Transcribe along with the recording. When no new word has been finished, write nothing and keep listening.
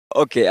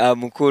Okay,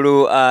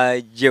 mukulu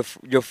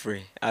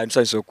Geoffrey,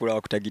 nsanyusa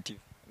okulaba ku Tagi TV.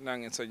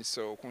 Nange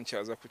nsanyusa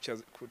okunkyaza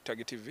ku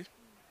Tagi TV.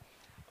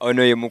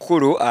 Ono ye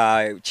mukulu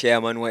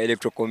chairman wa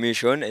Electoral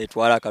Commission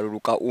etwala akalulu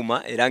ka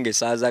UMA era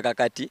ng'essaaza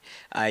kakati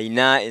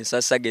ayina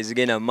ensasage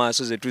ezigenda mu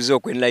maaso ze tuzze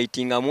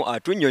okwenlightingamu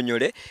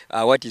atunnyonnyole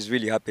what is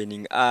really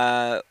happening.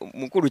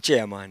 Mukulu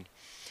chairman,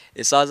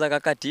 essaaza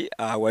kakati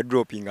wa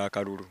dropping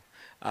akalulu.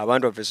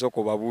 Abantu baffe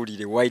sooka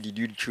obabuulire, why did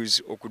you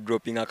choose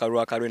okudropping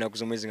akalulu ennaku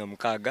z'omwezi nga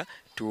mukaaga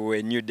to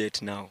a new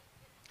date now?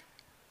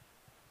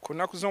 Ku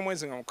nnaku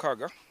z'omwezi nga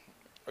mukaaga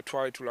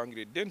twali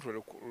tulangiridde nti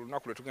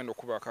olunaku lwe tugenda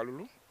okuba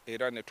akalulu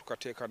era ne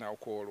tukateeka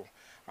naako olwo.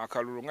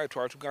 Akalulu nga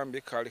twali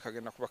tugambye kaali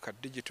kagenda kuba ka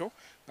digital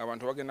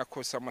ng'abantu bagenda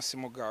kukozesa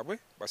amasimu gaabwe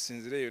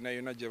basinzire yonna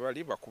yonna gye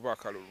bali bakuba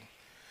akalulu.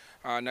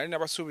 Nali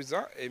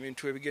nabasuubiza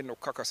ebintu ebigenda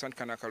okukakasa nti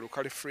kano akalulu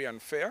kali free and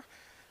fair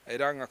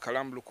era nga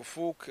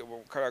kalambulukufu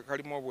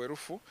kalimu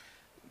obwerufu.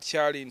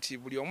 Kyali nti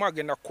buli omu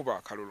agenda kukuba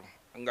akalulu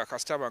nga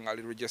kasitaba nga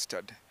ali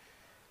registered.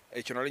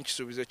 Ekyo nali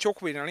nkisuubiza.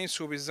 Ekyokubiri nali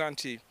nsuubiza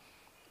nti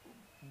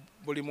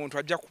buli muntu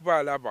ajja kuba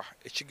alaba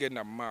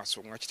ekigenda mu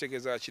maaso nga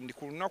kitegeeza kindi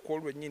ku lunaku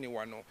olwennyini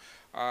wano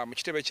mu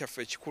kitebe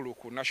kyaffe ekikulu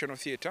ku National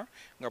Theatre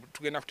nga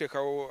tugenda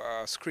kuteekawo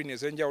screen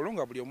ez'enjawulo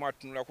nga buli omu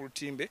atunula ku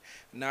lutimbe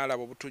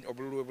n'alaba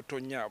obululu bwe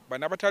butonya.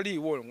 Bano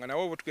abataliiwo nga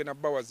nabo tugenda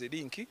bawaza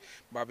linki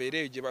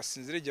babeereyo gye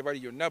basinzire gye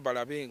bali yonna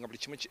balabe nga buli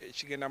kimu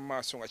ekigenda mu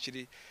maaso nga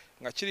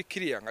kiri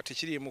clear nga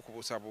tekiriimu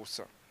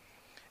kubuusabuusa.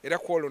 Era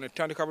ku olwo ne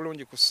tutandika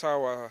bulungi ku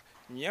ssaawa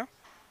 4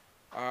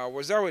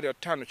 wazawera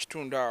 5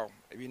 kitundu awo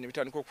ebintu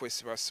bitandika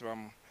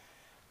okwesibasibamu.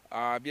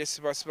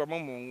 Byesibasibamu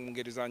mu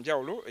ngeri za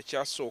njawulo.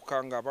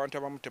 Ekyasooka nga abantu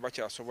abamu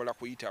tebakyasobola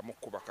kuyitamu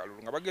kuba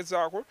kalulu nga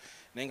bagezaako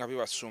naye nga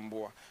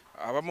bibasumbuwa.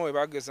 Abamu bwe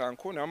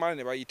bagezanku ne bamala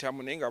ne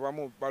bayitamu naye nga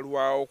abamu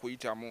balwawo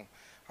okuyitamu.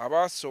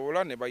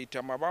 Abasobola ne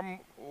bayitamu, abamu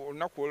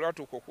olunaku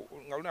olwatuuka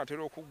nga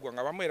lunaatera okuggwa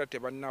nga abamu era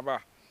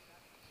tebannaba.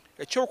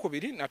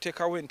 Ekyokubiri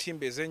nateekawo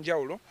entimbe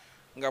ez'enjawulo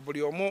nga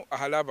buli omu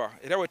alaba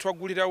era we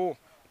twaggulirawo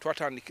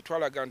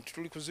twalaga nti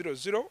tuli ku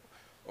 00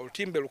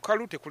 olutimbe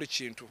lukalu tekuli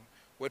kintu.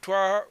 We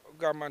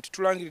twagamba nti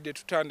tulangiridde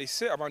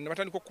tutandise abantu ne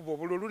batandika okuba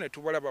obululu ne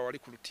tubalaba wali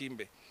ku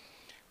lutimbe.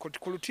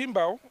 Ku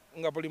lutimbe awo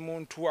nga buli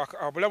muntu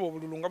abulaba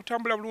obululu nga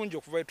butambula bulungi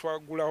okuva we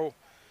twaggulawo.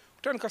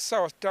 Kutandika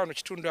ssaawa 5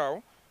 kitundu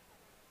awo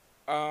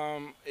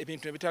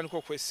ebintu ne bitandika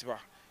okwesiba.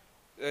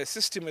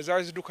 System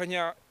ezaali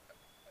ziddukanya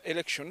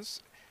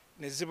elections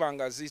ne ziba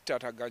nga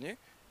zitaataganye.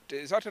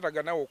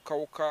 Tezaataatagana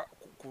wokkawokka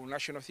ku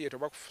National Theatre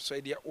oba ku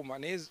side ya UMA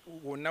naye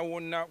wonna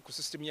wonna ku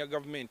system ya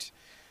government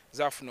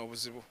zaafuna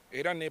obuzibu.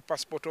 Era ne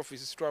passport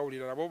office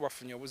twawulira nabo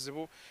bafunye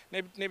obuzibu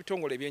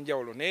n'ebitongole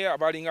ebyenjawulo naye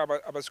abaalinga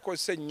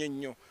abazikozesa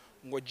ennyo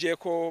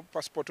ng'oggyeko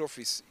passport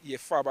office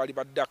yeffe abaali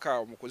baddaka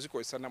awo mu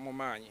kuzikozesa mu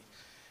maanyi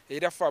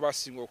era ffe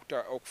abasinga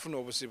okufuna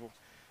obuzibu.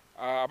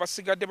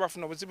 Abasigadde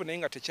bafuna obuzibu naye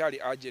nga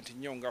tekyali agent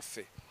nnyo nga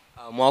ffe.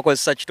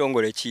 Mwakozesa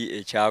kitongole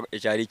ki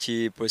ekyali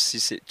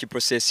ki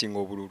processing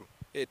obululu?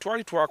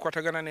 Twali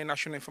twakwatagana ne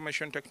National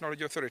Information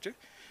Technology Authority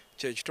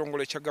kye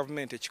kitongole kya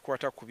gavumenti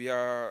ekikwata ku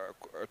bya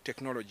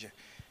technology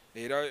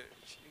era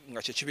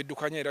nga kye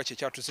kibiddukanya era kye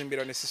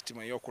kyatuzimbira ne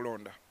system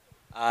ey'okulonda.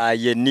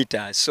 Ye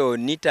NITA. So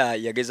NITA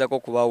yagezako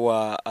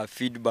kubawa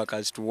feedback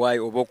as to why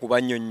oba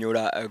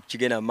okubannyonnyola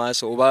kigenda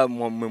maaso oba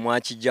mwe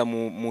mwakijja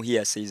mu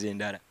hearsays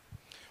endala?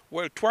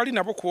 Well, twali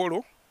nabo ku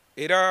olwo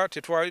era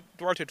twali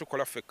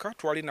tetukola ffekka,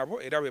 twali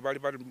nabo era be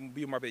bali mu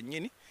byuma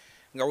bennyini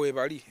nga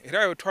weebali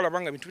era we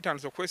twalaba nga ebintu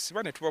bitandise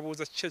okwesiba ne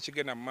tubabuuza kiki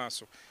ekigenda mu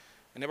maaso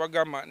ne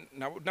bagamba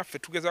naffe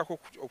tugezaako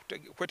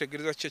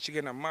okwetegereza kiki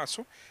ekigenda mu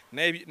maaso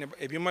naye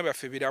ebyuma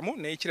byaffe biramu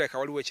naye kirabika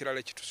waliwo ekirala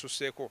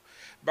ekitususeeko.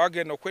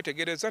 Bagenda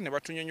okwetegereza ne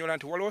batunyonnyola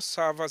nti waliwo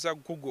saava za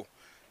Google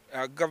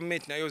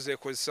gavumenti nayo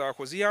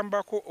zeekozesaako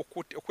ziyambako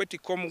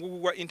okwetikka omugugu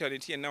gwa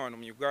intaneti yenna wano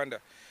mu Uganda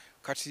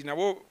kati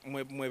nabo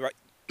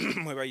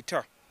mwe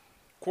bayita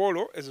ku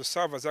olwo ezo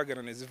saava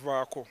zaagenda ne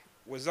zivaako.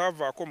 We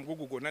zaavaako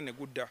omugugu gwonna ne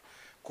gudda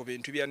ku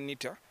bintu bya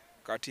NITA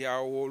kati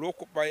awo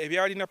olw'okuba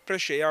ebyalina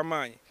pressure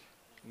y'amaanyi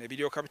ne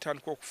biryoka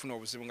bitandika okufuna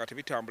obuzibu nga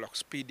tebitambula ku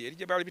speed eri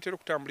gye baali bitera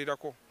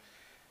okutambulirako.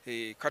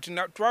 Kati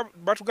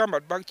batugamba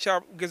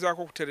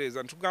bakyagezaako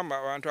okutereeza ntugamba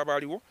abantu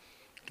abaaliwo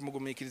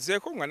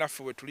tumugumiikirizeeko nga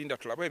naffe bwe tulinda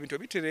tulaba ebintu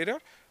ebitereera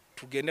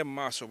tugende mu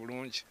maaso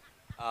bulungi.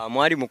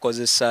 Mwali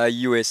mukozesa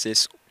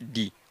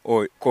USSD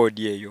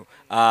code eyo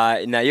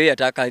nayo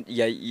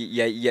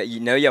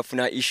nayo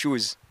yafuna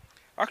issues?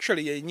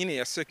 Actually yennyini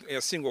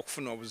yasinga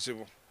okufuna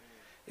obuzibu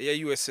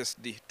eya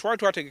USSD. Twali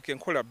twategeka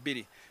enkola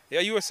bbiri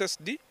eya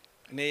USSD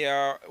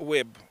neya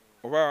web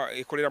oba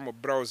ekolera mu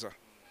browser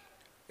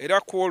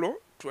era ku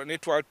olwo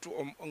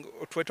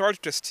twali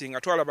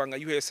tutestinga twalaba nga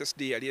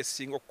USSD yali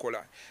esinga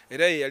okukola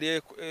era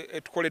yali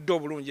etukoledde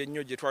obulungi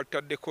ennyo gye twali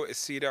tutaddeko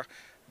essiira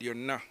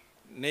lyonna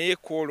naye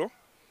ku olwo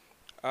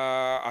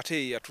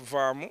ate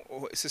yatuvaamu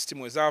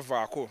system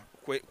ezaavaako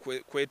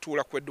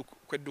kwetuula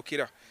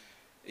kweddukira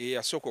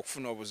yasooka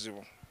okufuna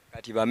obuzibu.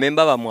 Kati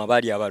bamemba bamwe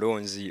abali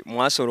abalonzi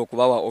mwasobola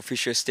okubawa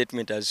official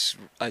statement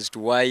as to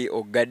why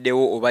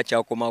ogaddewo oba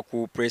kyakoma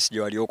ku press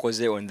gye wali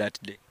okoze on that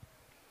day?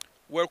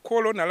 Well, ku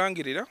olwo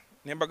nalangirira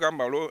ne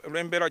mbagamba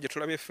olw'embeera gye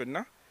tulabye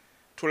ffenna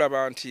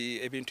tulaba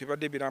nti ebintu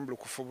bibadde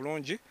birambulukufu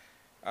bulungi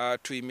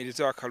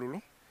tuyimiriza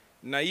akalulu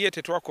naye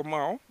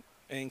tetwakomaawo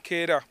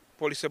enkeera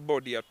police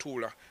board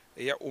yatuula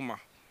eya UMA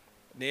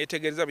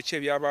neyetegereza biki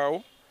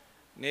ebyabaawo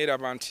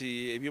neeraba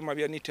nti ebyuma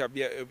bya nita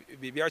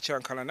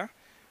byakyankalana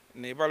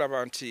ne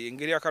balaba nti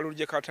engeri akalulu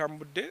gye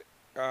katambudde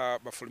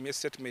bafulumye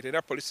statement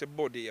era police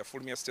board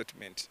yafulumya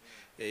statement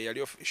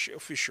yali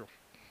official.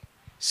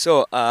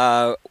 So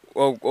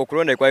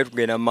okulonda kwali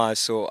tugenda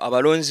maaso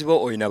abalonzi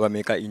bo oyina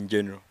bameka in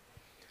general?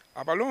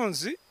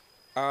 Abalonzi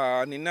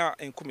nina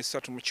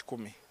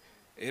 3,100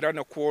 era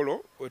ne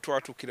kwolwo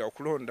wetwatukira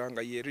okulonda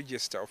nga ye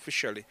register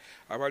officially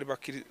abali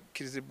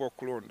bakirizibwa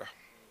okulonda.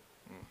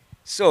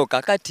 So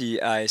kakati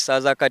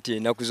esaaza kati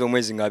ennaku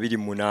z'omwezi nga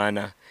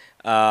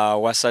 28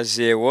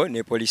 wasazeewo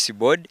ne police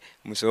board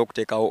musobole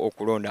okuteekawo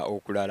okulonda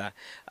okulala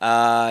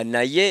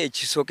naye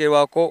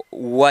ekisookerwako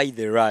why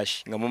the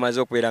rush nga mumaze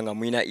okubeera nga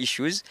mulina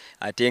issues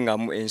ate nga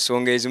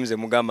ensonga ezimu ze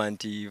mugamba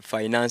nti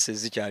finances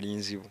zikyali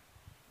nzibu?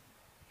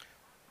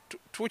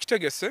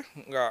 Tukitegese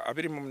nga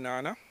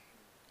 28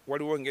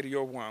 waliwo engeri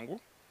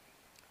y'obwangu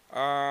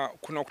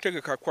kuno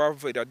okutegeka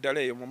kwaveera ddala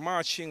eyo mu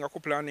March nga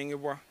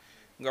kuplaningibwa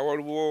nga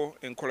waliwo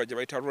enkola gye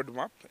bayita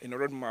roadmap. Eno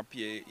roadmap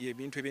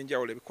y'ebintu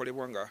ebyenjawulo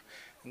ebikolebwa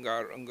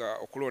nga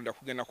okulonda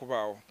kugenda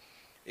kubaawo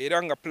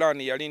era nga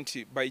plan yali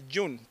nti by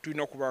June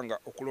tulina okuba nga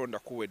okulonda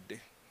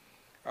kuwedde.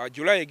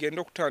 July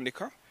egenda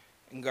okutandika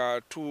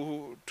nga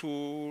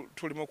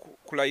tuli mu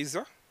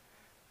kulayiza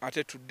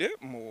ate tudde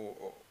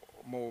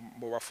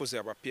mu bafuzi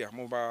abapya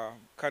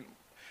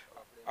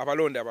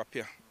abalonda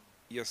abapya.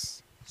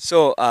 Yes.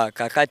 So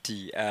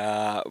kakati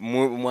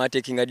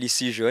mwatekinga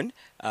decision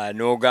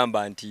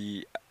n'ogamba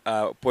nti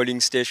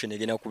polling station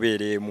egenda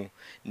kubeera emu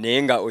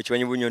naye nga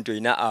okimanyi bunyo nti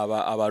olina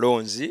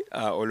abalonzi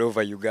all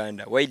over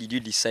Uganda. Why did you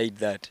decide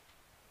that?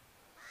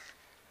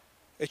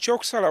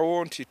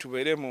 Ekyokusalawo nti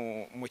tubeere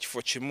mu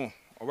kifo kimu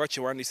oba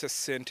kiwandiise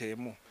ssente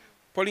emu.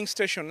 Polling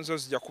station zo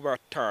zijja kuba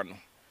 5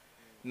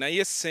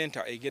 naye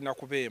center egenda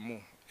kuba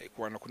emu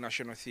wano ku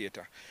National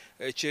Theatre.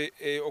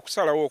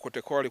 Okusalawo okwo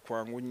tekwali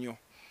kwangu nnyo.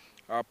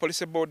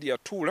 Police board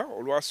yatuula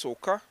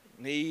olwasooka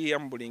neyiiya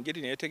mu buli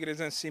ngeri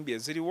neyetegereza ensimbi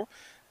eziriwo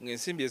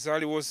ng'ensimbi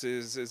ezaaliwo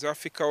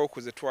zafikawo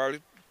ku ze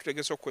twali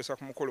tutegese okukozesa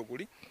ku mukolo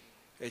guli.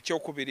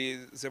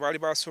 Ekyokubiri ze baali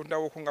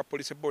basondawo nga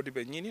police board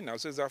bennyini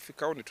nazo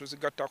ezafikawo ne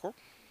tuzigattako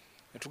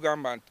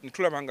ne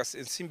tulaba nga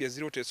ensimbi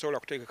eziriwo tezisobola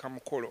kutegeka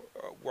mukolo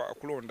gwa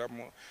kulonda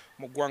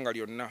mu ggwanga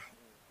lyonna.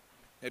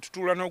 Ne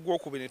tutuula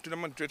n'ogwokubiri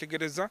ne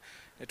twetegereza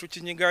ne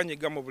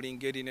tukinyigaanyiga mu buli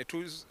ngeri ne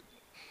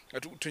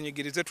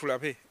tunyigirize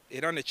tulabe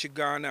era ne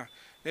kigaana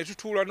ne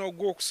tutuula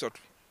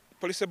n'ogwokusatu.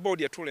 Police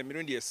board yatuula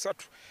emirundi 3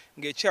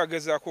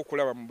 ng'ekyagezaako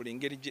okulaba mu buli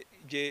ngeri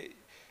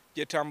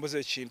gyetambuza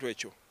ekintu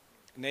ekyo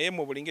naye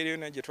mu buli ngeri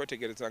yonna gye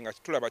twetegereza nga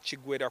tulaba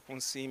kiggweera ku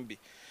nsimbi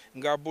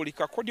nga buli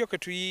kakodyo ke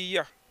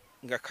tuyiiya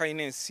nga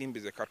kalina ensimbi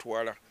ze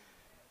katwala.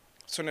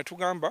 So ne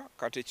tugamba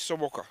kati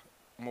ekisoboka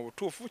mu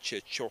butuufu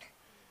kyekyo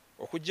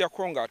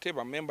okuggyako ng'ate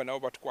bammemba nabo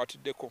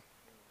batukwatiddeko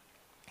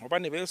oba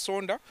ne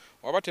beesonda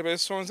oba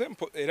tebeesonze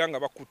era nga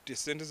bakutte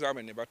ssente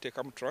zaabwe ne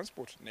bateeka mu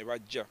transport ne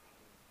bajja.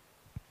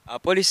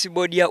 Police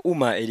board ya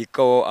UMA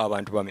eriko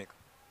abantu bameka?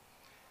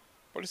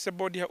 Police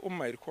board ya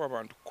UMA eriko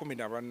abantu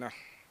 14.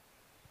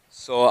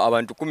 So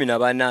abantu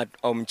 14.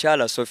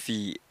 Omukyala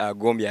Sophie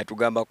Gombi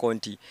atugambako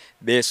nti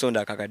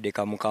beesonda akakadde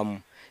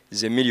kamu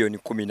ze miliyoni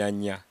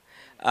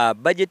 14.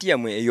 Budget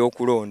yamwe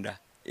ey'okulonda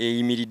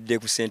eyimiridde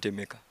ku ssente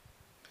meka?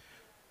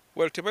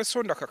 Well,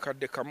 tebeesonda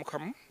kakadde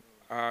kamu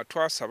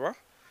twasaba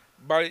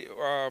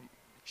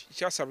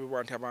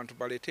kyasabibwa nti abantu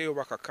baleeteyo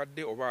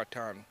bakakadde oba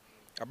 5.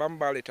 Abamu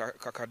baleeta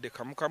kakadde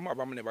kamu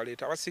abamu ne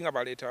baleeta abasinga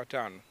baleeta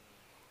 5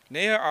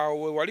 naye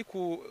awo wali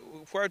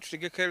twali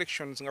tutegeka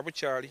elections nga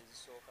bukyali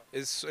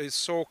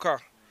esooka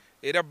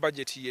era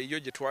budget yeeyo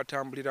gye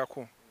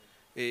twatambulirako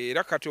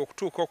era kati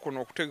okutuuka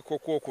okuno okutegeka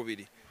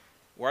okwokubiri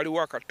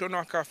waliwo akatono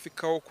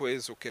akafikawo ku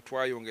ezo ke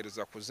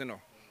twayongereza ku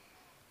zino.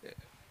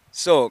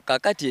 So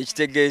kakati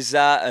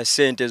ekitegeeza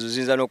ssente ezo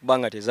ziyinza n'okuba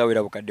nga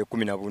tezawera bukadde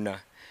 14.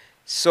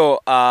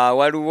 So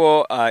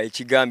waliwo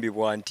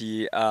ekigambibwa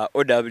nti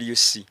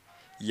OWC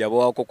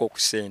yabawako ku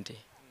ssente.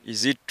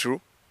 Is it true?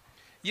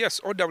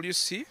 Yes,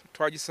 OWC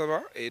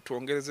twagisaba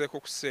twongerezeeko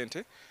ku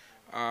ssente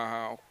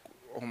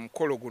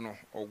omukolo guno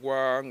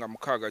ogwa nga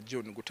 6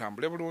 June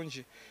gutambule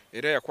bulungi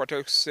era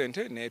yakwata ku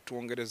ssente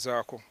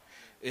netwongerezaako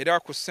era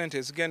ku ssente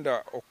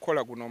ezigenda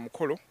okukola guno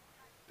omukolo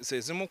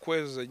zezimu ku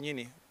ezo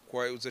zennyini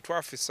ze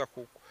twafissa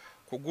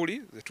ku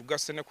guli ze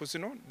tugasse ne ku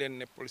zino then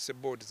ne police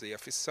board ze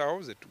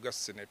yafissaawo ze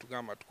tugasse ne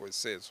tugamba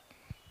tukozese ezo.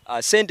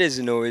 Ssente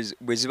zino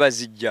bwe ziba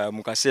zijja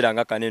mu kaseera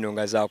nga kaneno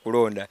nga za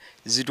kulonda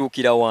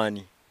zituukira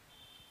waani?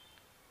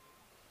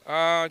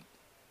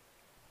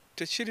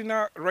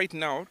 Tekirina right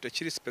now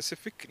tekiri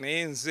specific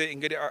naye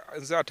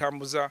nze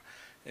atambuza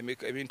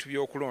ebintu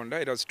by'okulonda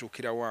era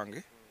zituukira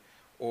wange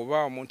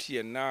oba omuntu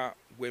yenna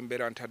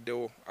gwembeera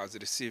ntaddewo as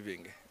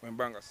receiving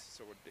wembanga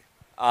sisobodde.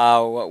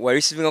 Wa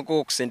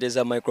receivingako ku ssente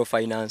za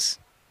microfinance?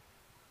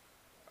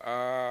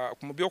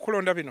 Mu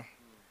byokulonda bino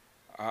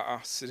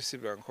si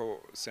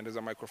receivingako ssente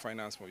za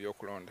microfinance mu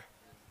byokulonda.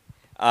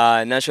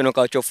 National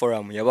Cultural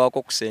Forum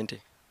yabaako ku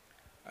ssente?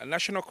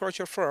 National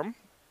Cultural Forum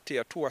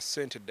teyatuwa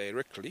ssente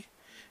directly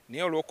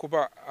naye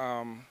olw'okuba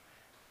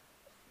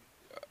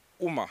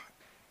UMA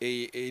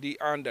eri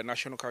under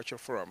National Cultural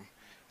Forum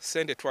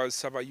ssente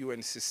twazisaba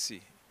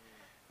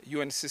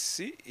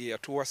UNCC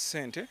yatuwa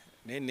ssente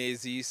naye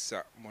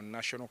neeziyisa mu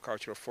National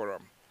Cultural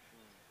Forum.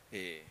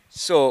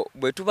 So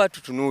bwe tuba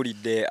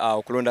tutunuulidde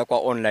okulonda kwa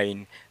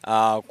online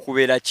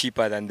kubeera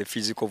cheaper than the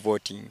physical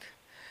voting.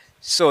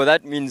 So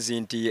that means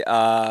nti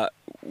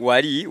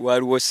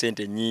waliwo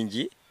ssente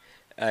nnyingi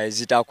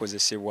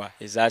ezitaakozesebwa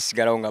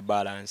ezaasigalawo nga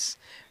balance.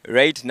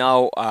 Right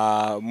now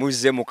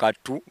muzze mu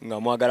kattu nga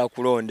mwagala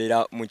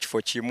kulondera mu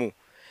kifo kimu.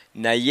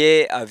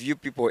 Naye have you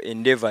people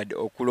endeavored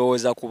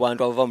okulowooza ku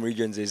bantu abava mu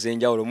regions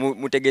ez'enjawulo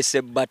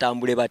mutegese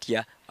batambule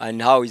batya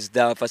and how is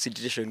the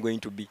facilitation going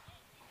to be?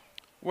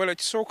 Well,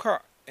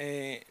 ekisooka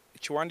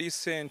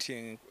kiwandiise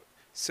nti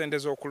ssente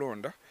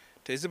z'okulonda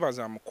teziba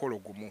za mukolo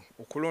gumu.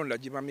 Okulonda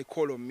giba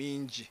mikolo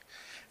mingi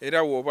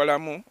era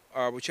woobalamu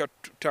bukya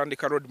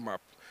tutandika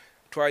roadmap.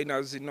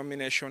 Twalina zi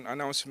nomination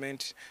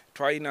announcement,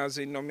 twalina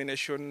zi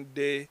nomination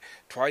day,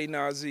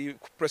 twalina zi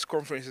press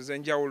conferences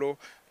ez'enjawulo,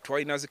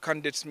 twalina zi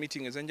candidates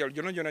meeting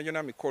ez'enjawulo,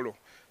 gyonna mikolo.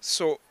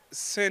 So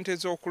ssente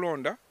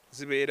z'okulonda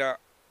zibeera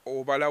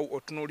obalawo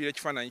otunuulira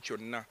ekifaananyi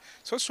kyonna.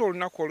 So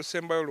olunaku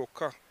olusembayo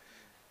lwokka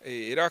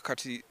era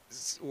kati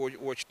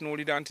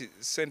wokitunuulira nti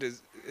ssente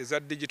eza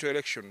digital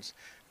elections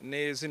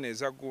ne zino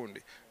eza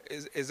gundi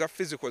eza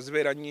physical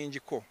zibeera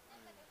nnyingiko.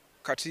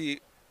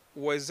 Kati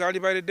wezaali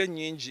baledde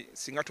nnyingi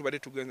singa tubadde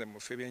tugenze mu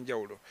bifo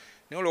ebyenjawulo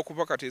naye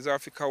olw'okuba kati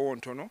ezaafikawo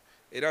ntono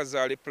era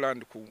zaali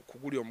planned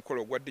kugulya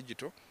omukolo ogwa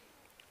digital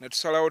ne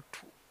tusalawo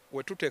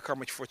we tuteeka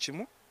mu kifo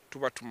kimu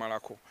tuba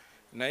tumalako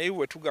naye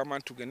we tugamba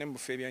nti tugende mu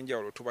bifo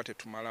ebyenjawulo tuba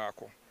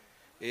tetumalaako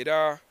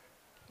era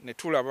ne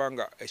tulaba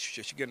nga ekyo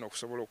kye kigenda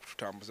okusobola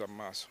okututambuza mu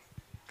maaso.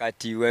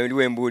 Kati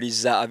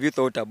wembuuliza, have you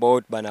thought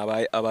about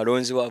bano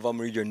abalonzi bava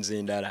mu regions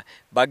endala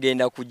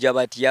bagenda kujja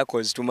batya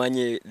cause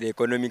tumanye the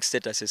economic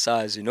status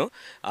essaawa zino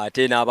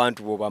ate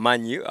n'abantu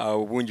bobamanyi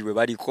obungi bwe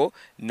baliko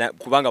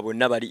kubanga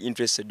bonna bali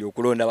interested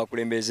okulonda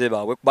abakulembeze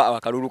baabwe kuba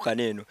akalulu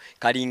kaneeno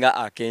kalinga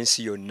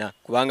ak'ensi yonna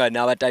kubanga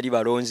n'abatali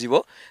balonzi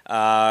bo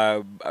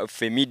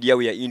fe media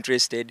we are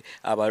interested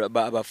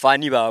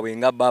abafaani baabwe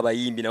nga bba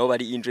abayimbi nabo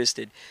bali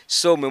interested.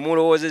 So mwe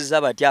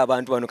mulowoozezza batya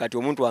abantu bano kati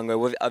omuntu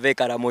wange ave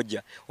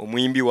Karamoja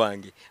omuyimbi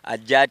wange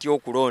ajja atya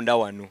okulonda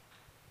wano?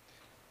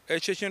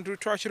 Ekyo ekintu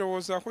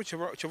twakirowoozaako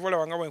kyova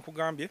olaba nga bwe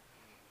nkugambye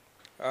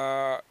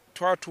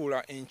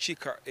twatuula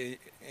enkika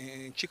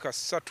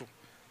 3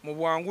 mu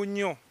bwangu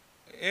nnyo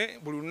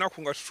buli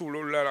lunaku nga tutuula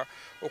olulala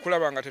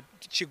okulaba nga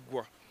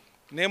tekiggwa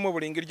naye mu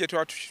buli ngeri gye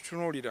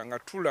twatutunuulira nga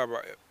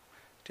tulaba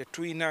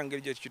tetulina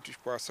ngeri gye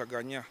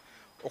tukwasaganya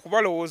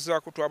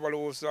okubalowoozaako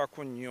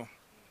twabalowoozaako nnyo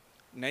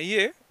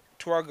naye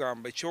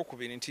twagamba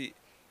ekyokubiri nti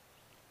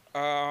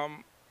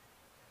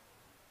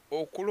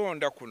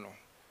okulonda kuno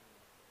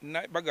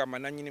bagamba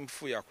nannyini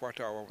mufu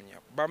yakwata awawunya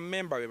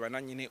bammemba be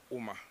banannyini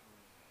UMA.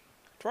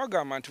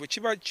 Twagamba nti bwe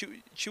kiba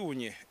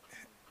kiwunye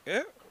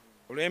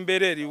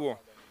olw'embeera eriwo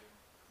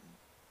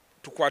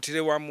tukwatire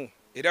wamu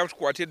era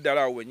tukwatire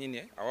eddala awo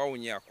wennyini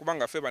awawunya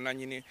kubanga ffe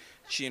banannyini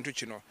kintu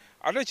kino.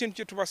 Ate ekintu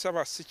kye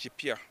tubasaba si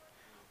kipya.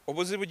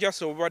 Obuzibu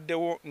gyase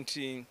obubaddewo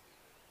nti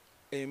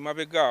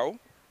mabegaawo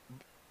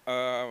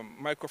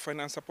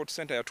Microfinance Support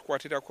Center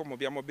yatukwatirako mu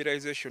bya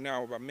mobilization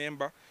awo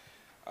bammemba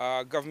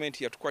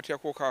government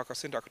yatukwatirako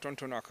akasente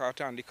akatonotono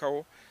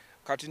akatandikawo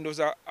kati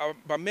ndoza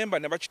bammemba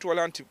ne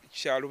bakitwala nti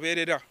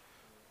kyalubeerera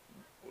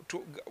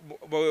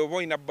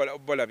boyina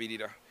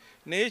balabirira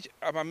naye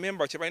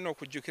abammemba kye balina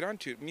okujjukira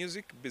nti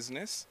music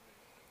business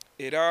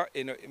era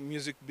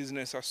Music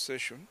Business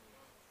Association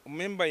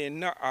omumemba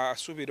yenna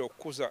asuubira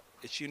okukuza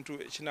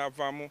ekintu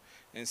ekinaavaamu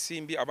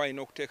ensimbi aba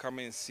alina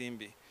okuteekamu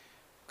ensimbi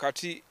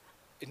kati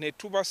ne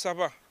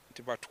tubasaba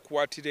nti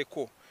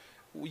batukwatireko.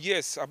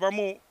 Yes,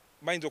 abamu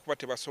bayinza okuba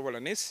tebasobola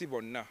naye si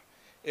bonna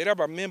era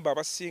bammemba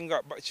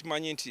abasinga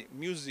kimanyi nti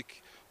music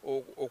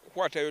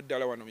okukwatayo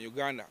ddala wano mu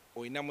Uganda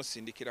olina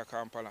musindikira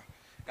Kampala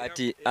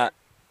kati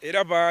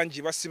era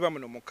bangi basiba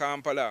muno mu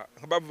Kampala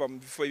bava mu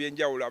bifo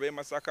ebyenjawulo ab'e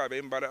Masaka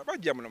ab'Embala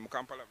bajja muno mu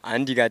Kampala.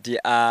 Andi kati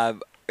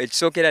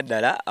ekisookera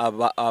ddala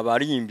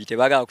abayimbi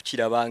tebagala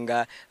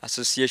kukirabanga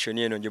association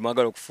eno gye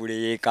mwagala okufuula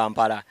ey'e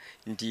Kampala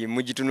nti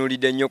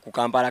mugitunuulidde nnyo ku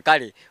Kampala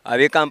kale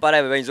ab'e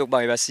Kampala be bayinza okuba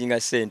be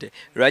basinga ssente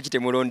lwaki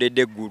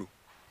temulondedde eggulu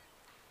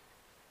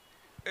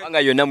kubanga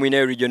yonna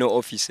mulinayo regional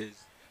offices?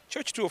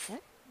 Kyo kituufu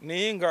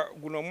naye nga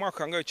guno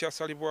omwaka nga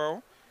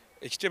ekyasalibwawo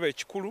ekitebe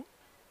ekikulu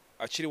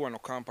akiri wano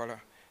Kampala.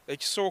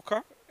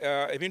 Ekisooka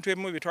ebintu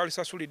ebimu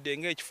bitwalisasulidde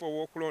ng'ekifo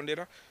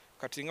w'okulondera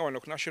kati nga wano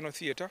ku National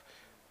Theatre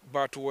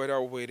batuweera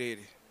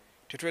obwereere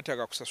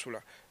tetwetaaga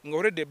kusasula nga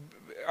already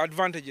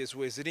advantages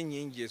we ziri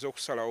nnyingi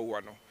ez'okusalawo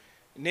wano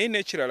naye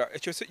n'ekirala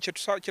ekyo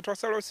kye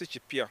twasalawo si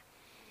kipya.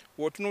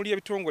 W'otunuulira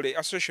ebitongole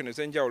association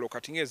ez'enjawulo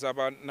kati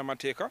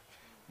ng'ez'abannamateeka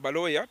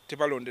baloya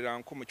tebalondera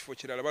nko mu kifo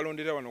kirala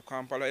balondera wano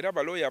Kampala era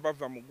baloya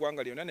abava mu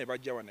ggwanga lyonna ne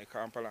bajja wano e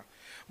Kampala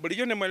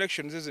bulijjo ne mu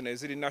elections zino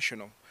eziri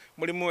national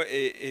mulimu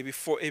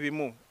ebifo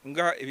ebimu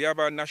nga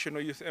ebyaba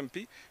National Youth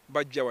MP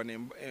bajja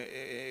wano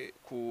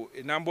ku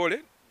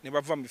Nambole ne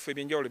bava mu bifo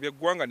ebyenjawulo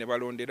by'eggwanga ne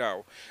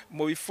balonderaawo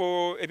mu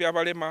bifo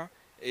ebyabalema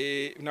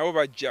nabo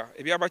bajja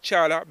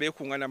ebyabakyala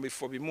beekuŋŋaana mu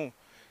bifo bimu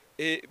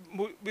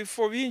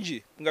bifo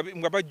bingi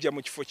nga bajja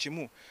mu kifo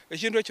kimu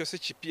ekintu ekyo si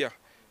kipya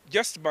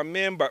just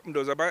bamemba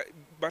ndoza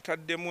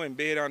bataddemu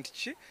embeera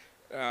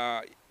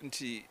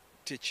nti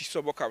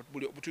tekisoboka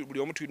buli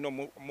omu tulina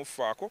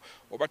omufaako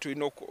oba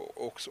tulina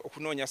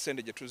okunoonya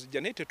ssente gye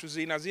tuzijja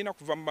naye ziina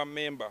kuva mu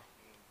bamemba.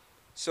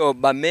 So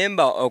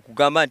bamemba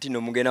okugamba nti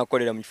no mugenda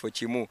kukolera mu kifo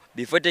kimu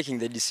before taking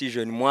the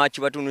decision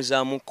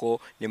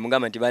mwakibatunuzamuko ne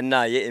mugamba nti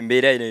bannaaye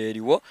embeera eno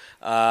eriwo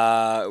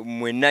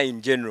mwenna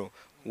in general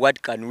what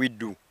can we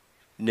do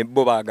ne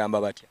bo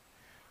bagamba batya?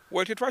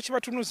 Well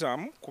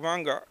tetwakibatunuzaamu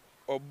kubanga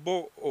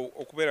obo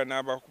okubeera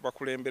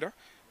n'abakulembera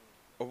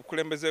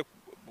obukulembeze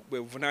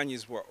bwe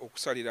buvunaanyizibwa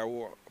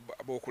okusalirawo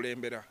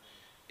abokulembera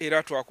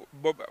era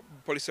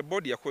police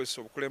board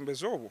yakozesa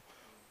obukulembeze obwo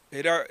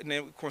era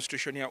ne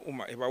constitution ya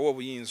umma ebawo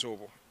obuyinza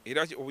obwo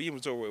era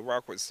obuyinza obwo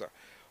bwakozesa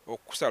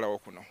okusalawo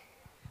kuno.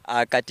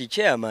 Kati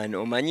chairman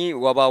omanyi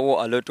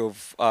wabawo a lot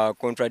of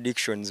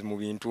contradictions mu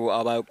bintu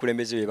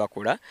abakulembeze bye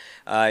bakola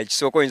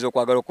ekisooka oyinza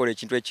okwagala okukola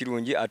ekintu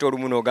ekirungi ate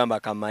olumu n'ogamba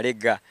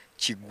kamalega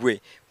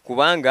kigwe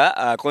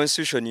kubanga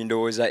constitution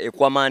ndowooza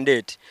ekwa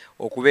mandate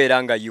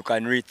okubeera nga you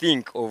can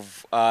rethink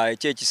of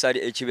ekisali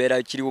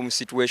ekibeera kiriwo mu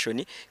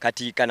situation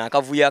kati kana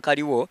akavuyo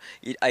akaliwo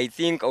I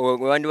think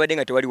wandiwadde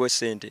nga tewaliwo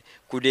ssente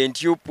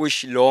couldn't you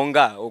push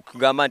longer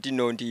okugamba nti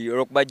no nti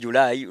olwokuba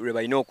July lwe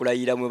balina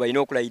okulayira mwe balina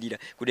okulayirira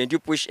couldn't you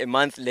push a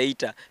month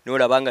later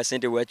n'olaba nga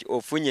ssente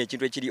ofunye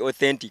ekintu ekiri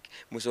authentic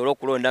musobole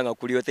okulonda nga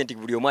kuli authentic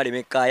buli omu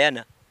aleme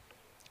kaayana?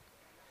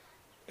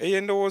 Eyo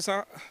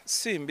endowooza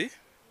simbi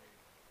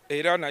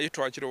era naye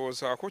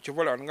twakirowoozaako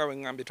kivola nga bwe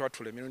ŋŋambye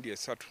twatula emirundi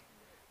 3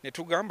 ne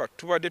tugamba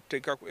tubadde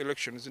tuteeka ku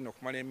election zino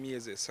okumala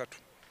emyezi 3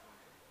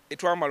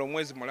 etwamala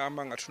omwezi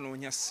mulamba nga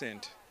tunoonya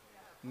ssente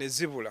ne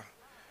zibula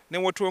ne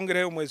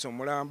wetwongerayo omwezi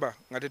omulamba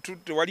nga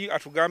tewali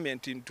atugambye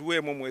nti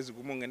ntuweemu omwezi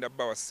gumu ngenda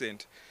bbawa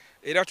ssente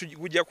era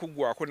gujja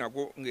kuggwako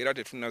nagwo ng'era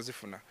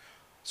tetunnazifuna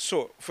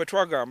so ffe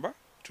twagamba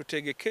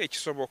tutegeke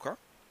ekisoboka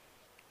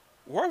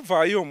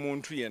wavaayo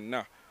omuntu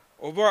yenna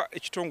oba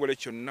ekitongole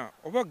kyonna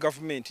oba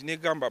gavumenti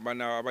negamba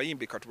bana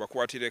abayimbi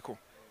katubakwatireko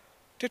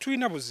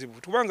tetulina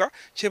buzibu kubanga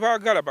kye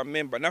baagala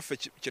bamemba naffe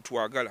kye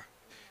twagala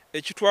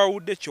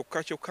ekitwawudde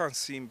kyokka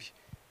nsimbi.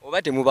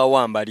 Oba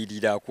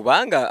temubawambalirira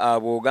kubanga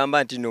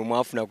bw'ogamba nti no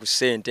mwafuna ku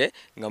ssente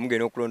nga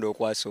mugenda okulonda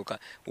okwasooka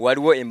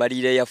waliwo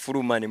embalirira ya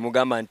fuluma ne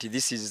mugamba nti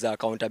this is the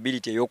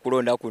accountability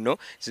ey'okulonda kuno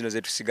zino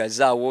ze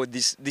tusigazaawo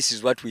this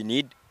is what we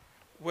need.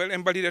 Well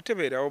embalirira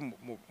tebeerawo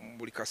mu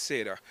buli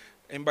kaseera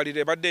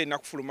embalirira ebadde erina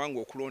kufuluma nga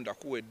okulonda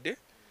kuwedde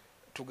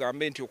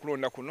tugambe nti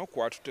okulonda kuno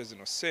kwatutte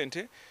zino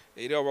ssente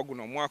era oba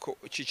guno omwaka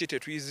kiki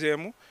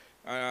tetuyizeemu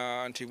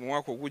nti mu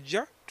mwaka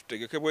ogujja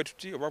tutegeke bwe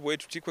tuti oba bwe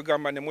tuti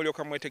kwegamba ne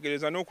mulyoka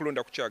mwetegereza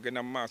n'okulonda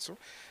kukyagenda mu maaso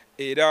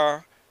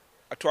era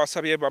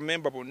twasabye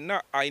bamemba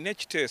bonna alina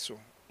ekiteeso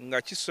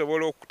nga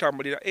kisobola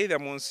okutambulira either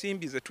mu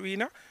nsimbi ze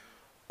tulina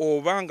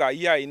oba nga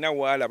ye alina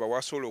waalaba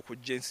wasobola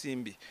okujja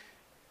ensimbi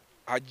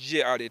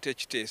ajje aleete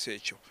ekiteeso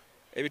ekyo.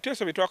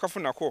 Ebiteeso bye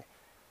twakafunako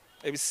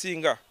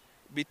ebisinga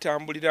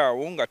bitambulira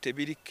awo nga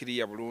tebiri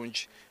kiriya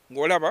bulungi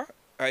ng'olaba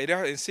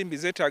era ensimbi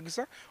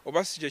zeetaagisa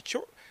oba si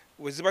kyekyo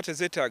we ziba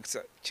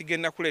tezeetaagisa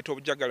kigenda kuleeta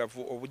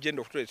obujagalavu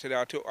obugenda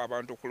okutuleetera ate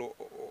abantu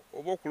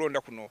oba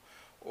okulonda kuno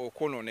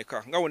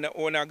okwonooneka nga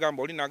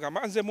onaagamba oli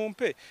n'agamba nze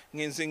mumpe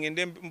ngenze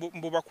ngende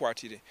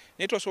mbubakwatire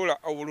naye tosobola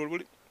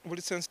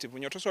buli sensitive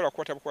nnyo tosobola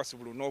kukwata bukwasi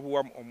bulu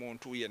n'obuwa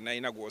omuntu yenna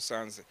alina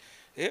gw'osanze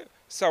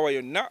saawa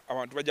yonna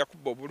abantu bajja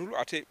kubba obululu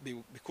ate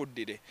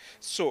bikuddire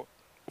so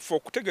ffe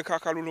okutegeka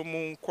akalulu mu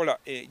nkola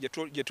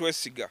gye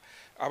twesiga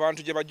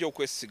abantu gye bajja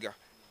okwesiga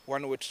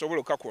wano we tusobola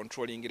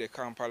okukakontrolingira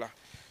Kampala.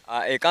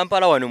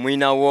 Kampala wano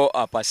mwinawo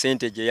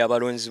percentage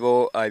y'abalonzi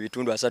bo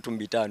ebitundu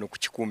 3.5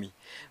 ku 100.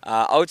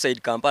 Outside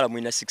Kampala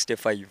mwina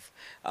 65.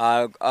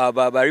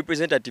 Ba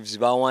representatives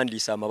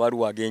bawandiisa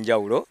amabaluwa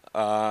ag'enjawulo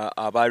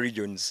aba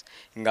regions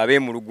nga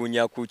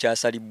beemulugunya ku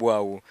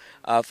kyasalibwawo.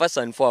 First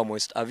and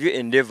foremost, have you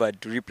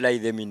endeavored to reply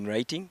them in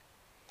writing?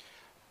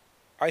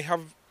 I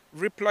have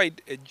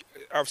replied.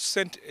 I've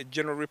sent a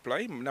general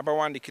reply.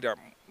 Nabawandikira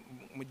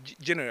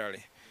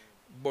generally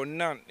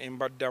bonna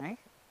embaddamu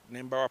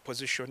nembawa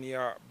position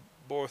ya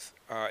both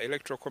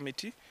electoral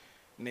committee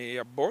ne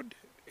ya board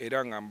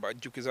era nga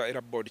mbajjukiza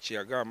era board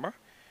kyeyagamba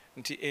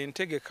nti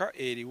entegeka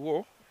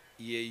eriwo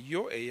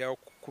yeyo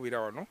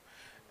eyakukubira wano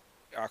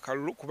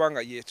akalulu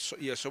kubanga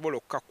yesobola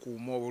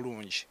okukakuuma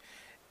obulungi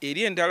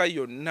eri endala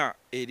yonna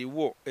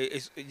eriwo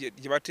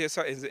gye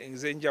bateesa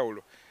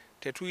ez'enjawulo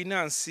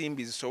tetulina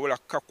nsimbi zisobola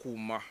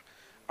kukakuuma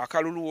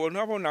akalulu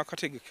wonaba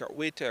n'akategeka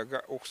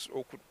weetaaga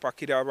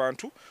okupakira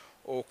abantu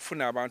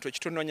okufuna abantu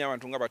ekitononya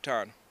abantu nga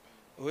 5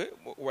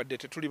 wadde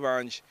tetuli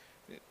bangi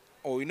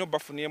oyina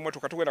bafunye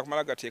emotoka tugenda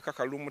kumala gateeka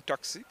kalulu mu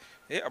taxi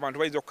abantu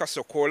bayinza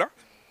okukasokola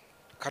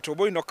kati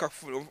oba oyina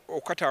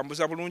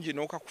okatambuza bulungi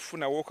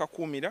n'okakufuna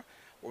w'okakuumira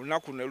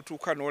olunaku ne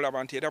lutuuka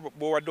n'olaba nti era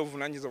bw'owadde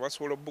obuvunaanyizibwa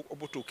basobola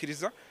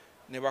obutuukiriza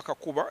ne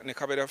bakakuba ne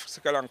kabeera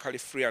sigala nga kali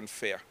free and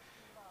fair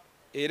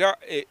era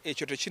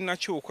ekyo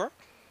tekinnakyuka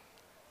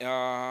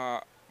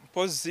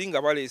mpozi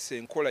nga baleese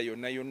enkola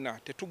yonna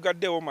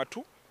tetugaddeewo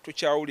matu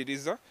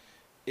tukyawuliriza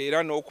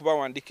era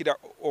n'okubawandikira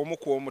omu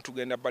ku omu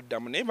tugenda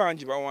baddamu naye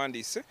bangi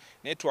bawandiise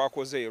naye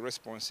twakoze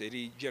response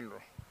eri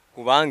general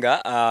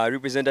kubanga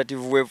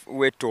representative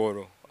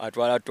w'Etooro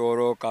atwala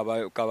Tooro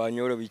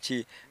Kabanyolo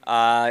biki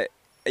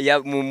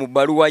mu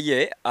bbaluwa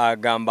ye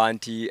agamba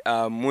nti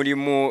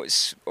mulimu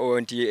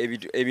nti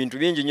ebintu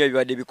bingi nnyo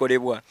ebibadde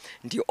bikolebwa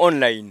nti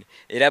online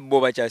era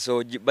bo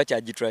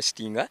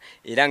bakyagitrustinga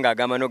era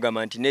ng'agamba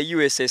n'ogamba nti ne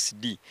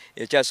USSD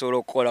ekyasobola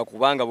okukola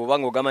kubanga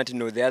bw'obanga ogamba nti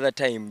no the other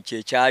time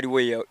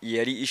kyekyaliwo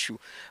yali issue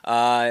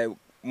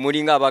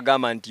mulinga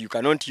abagamba nti you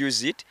cannot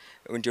use it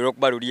nti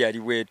olw'okuba luli yali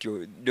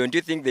bwetyo. Don't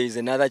you think there is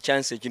another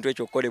chance ekintu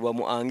ekyo okukolebwa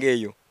mu anga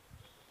eyo?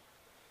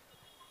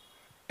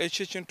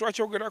 Ekyo ekintu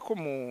twakyogerako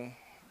mu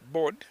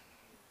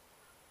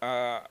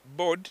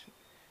board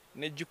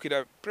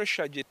nejjukira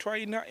pressure gye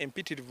twalina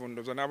empitirivu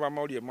ndowooza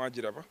n'abamawulire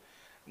mwagiraba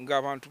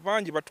ng'abantu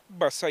bangi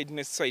batukuba side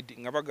ne side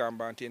nga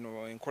bagamba nti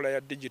eno enkola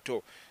ya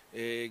digital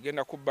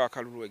egenda kubba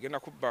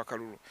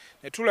akalulu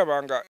ne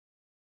tulaba nga